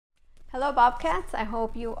Hello Bobcats, I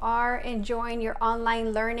hope you are enjoying your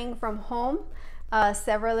online learning from home.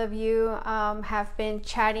 Several of you have been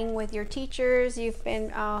chatting with your teachers. You've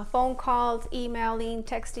been phone calls, emailing,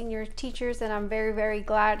 texting your teachers, and I'm very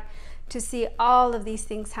glad to see all of these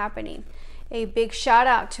things happening. A big shout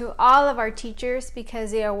out to all of our teachers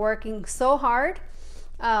because they are working so hard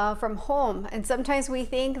from home, and sometimes we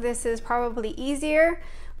think this is probably easier,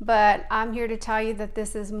 but I'm here to tell you that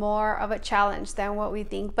this is more of a challenge than what we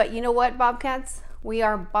think. But you know what, Bobcats? We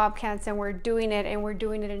are Bobcats and we're doing it, and we're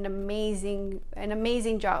doing it an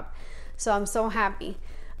amazing job. So I'm so happy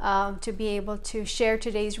to be able to share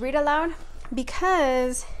today's read aloud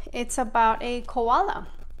because it's about a koala.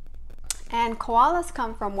 And koalas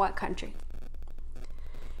come from what country?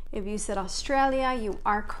 If you said Australia, you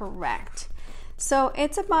are correct. So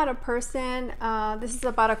it's about a person, this is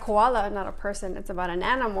about a koala, not a person, it's about an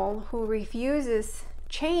animal who refuses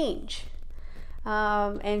change.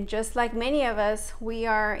 And just like many of us, we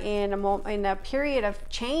are in a period of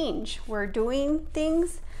change. We're doing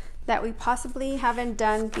things that we possibly haven't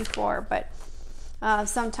done before, but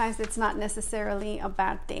sometimes it's not necessarily a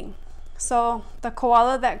bad thing. So The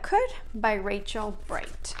Koala That Could by Rachel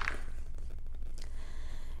Bright.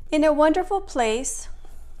 In a wonderful place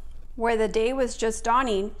where the day was just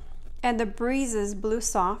dawning and the breezes blew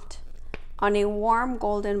soft on a warm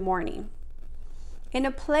golden morning. In a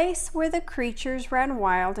place where the creatures ran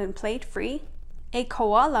wild and played free, a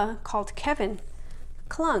koala called Kevin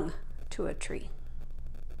clung to a tree.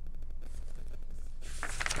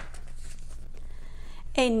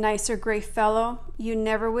 A nicer gray fellow you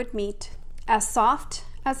never would meet, as soft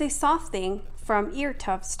as a soft thing from ear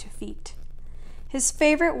tufts to feet. His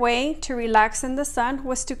favorite way to relax in the sun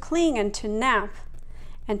was to cling and to nap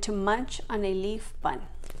and to munch on a leaf bun.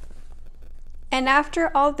 And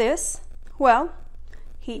after all this, well,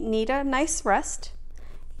 he'd need a nice rest.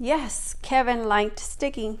 Yes, Kevin liked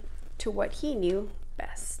sticking to what he knew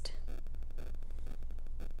best.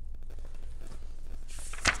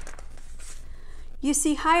 You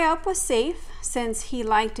see, high up was safe since he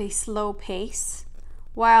liked a slow pace,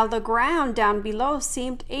 while the ground down below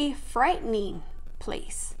seemed a frightening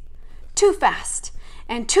place. Too fast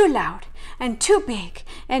and too loud and too big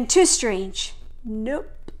and too strange.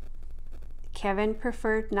 Nope. Kevin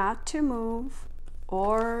preferred not to move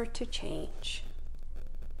or to change.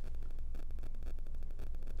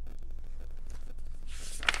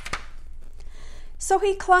 So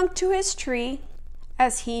he clung to his tree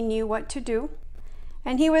as he knew what to do,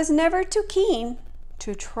 and he was never too keen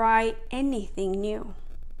to try anything new.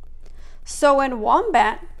 So when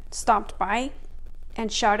Wombat stopped by and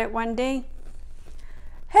shouted one day,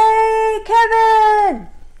 "Hey, Kevin!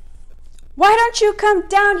 Why don't you come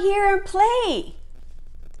down here and play?"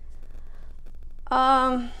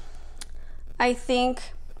 I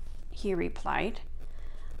think, he replied,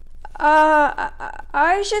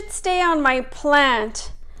 I should stay on my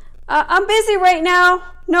plant. I'm busy right now.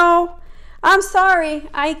 No, I'm sorry,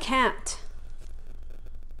 I can't."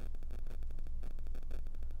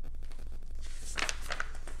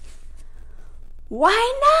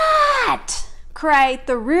 "Why not?" cried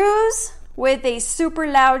the Ruse with a super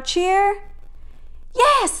loud cheer.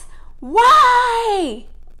 "Yes, why?"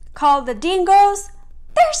 called the Dingoes.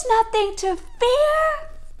 "There's nothing to fear."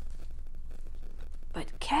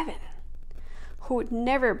 But Kevin, who'd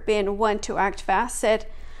never been one to act fast,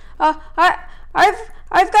 said, I've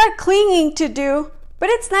got clinging to do, but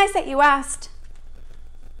it's nice that you asked."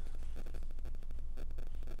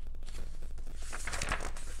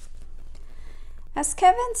 As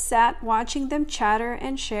Kevin sat watching them chatter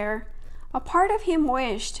and share, a part of him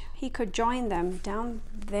wished he could join them down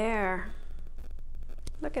there.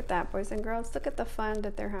 Look at that, boys and girls. Look at the fun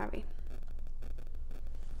that they're having.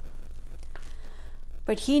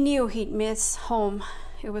 But he knew he'd miss home.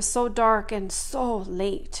 It was so dark and so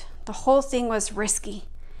late. The whole thing was risky.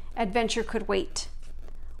 Adventure could wait.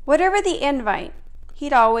 Whatever the invite,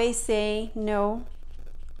 he'd always say no.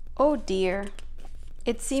 Oh dear.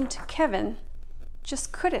 It seemed Kevin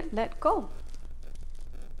just couldn't let go.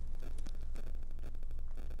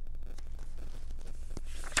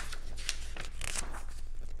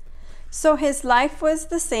 So his life was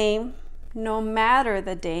the same, no matter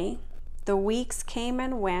the day. The weeks came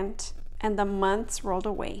and went, and the months rolled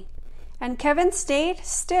away. And Kevin stayed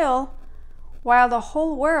still while the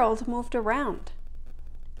whole world moved around,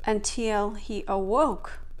 until he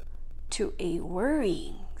awoke to a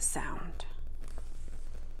worrying sound.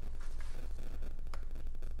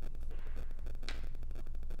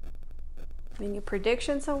 Any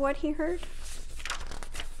predictions on what he heard?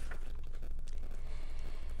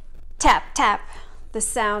 Tap, tap, the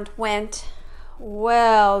sound went.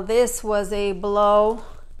 Well, this was a blow.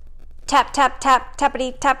 Tap, tap, tap,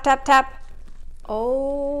 tappity, tap, tap, tap.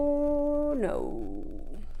 Oh no.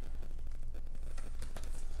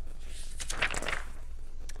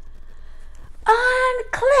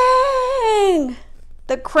 Uncling!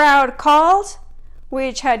 The crowd called,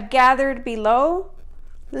 which had gathered below.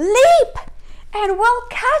 Leap, and we'll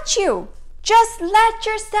catch you. Just let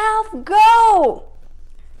yourself go.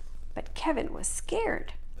 But Kevin was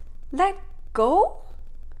scared. Let go?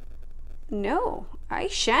 No, I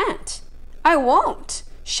shan't. I won't,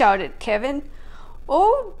 shouted Kevin.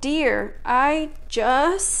 Oh dear, I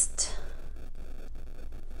just...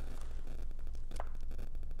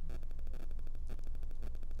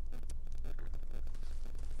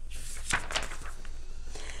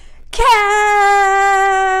 can't.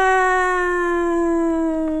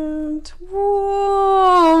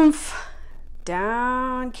 Woof.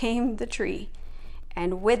 Down came the tree,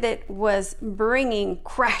 and with it was bringing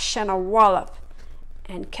crash and a wallop,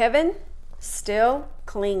 and Kevin still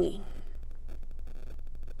clinging.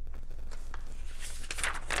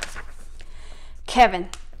 Kevin,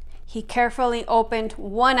 he carefully opened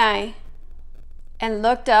one eye and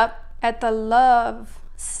looked up at the love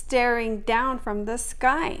staring down from the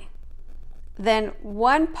sky. Then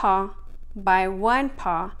one paw by one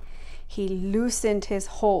paw, he loosened his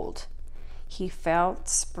hold. He felt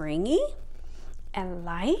springy and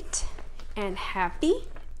light and happy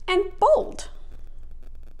and bold.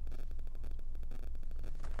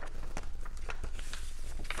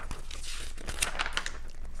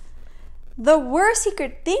 The worst he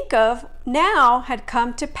could think of now had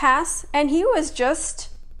come to pass, and he was just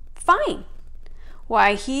fine.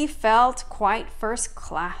 Why, he felt quite first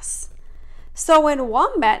class. So when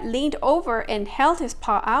Wombat leaned over and held his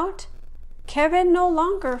paw out, Kevin no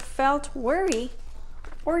longer felt worry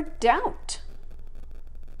or doubt.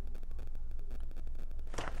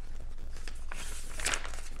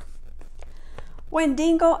 When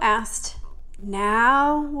Dingo asked,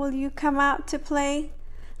 "Now will you come out to play?"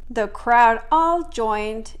 the crowd all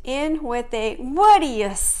joined in with a "What do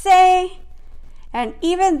you say?" And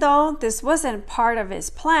even though this wasn't part of his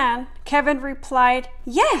plan, Kevin replied,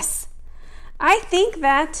 "Yes, I think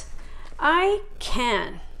that I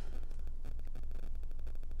can."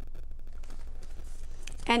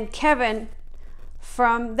 And Kevin,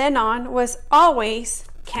 from then on, was always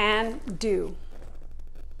can do.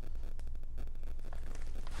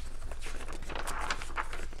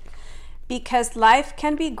 Because life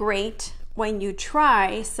can be great when you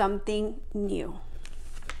try something new.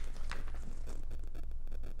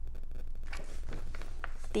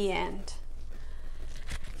 The end.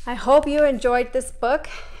 I hope you enjoyed this book,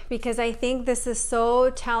 because I think this is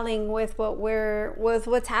so telling with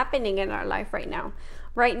what's happening in our life right now.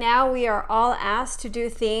 Right now, we are all asked to do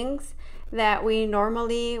things that we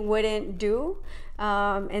normally wouldn't do.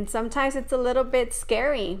 And sometimes it's a little bit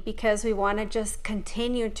scary because we want to just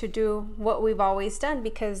continue to do what we've always done,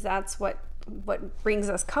 because that's what brings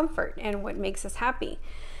us comfort and what makes us happy.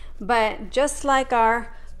 But just like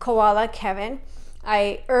our koala Kevin,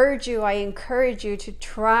 I encourage you to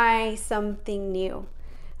try something new.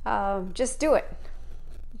 Just do it.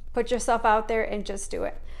 Put yourself out there and just do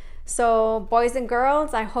it. So boys and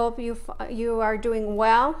girls, I hope you are doing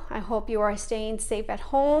well. I hope you are staying safe at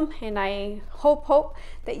home, and I hope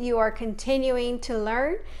that you are continuing to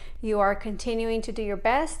learn. You are continuing to do your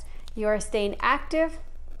best. You are staying active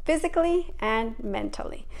physically and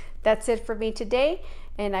mentally. That's it for me today,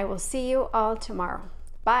 and I will see you all tomorrow.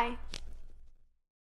 Bye.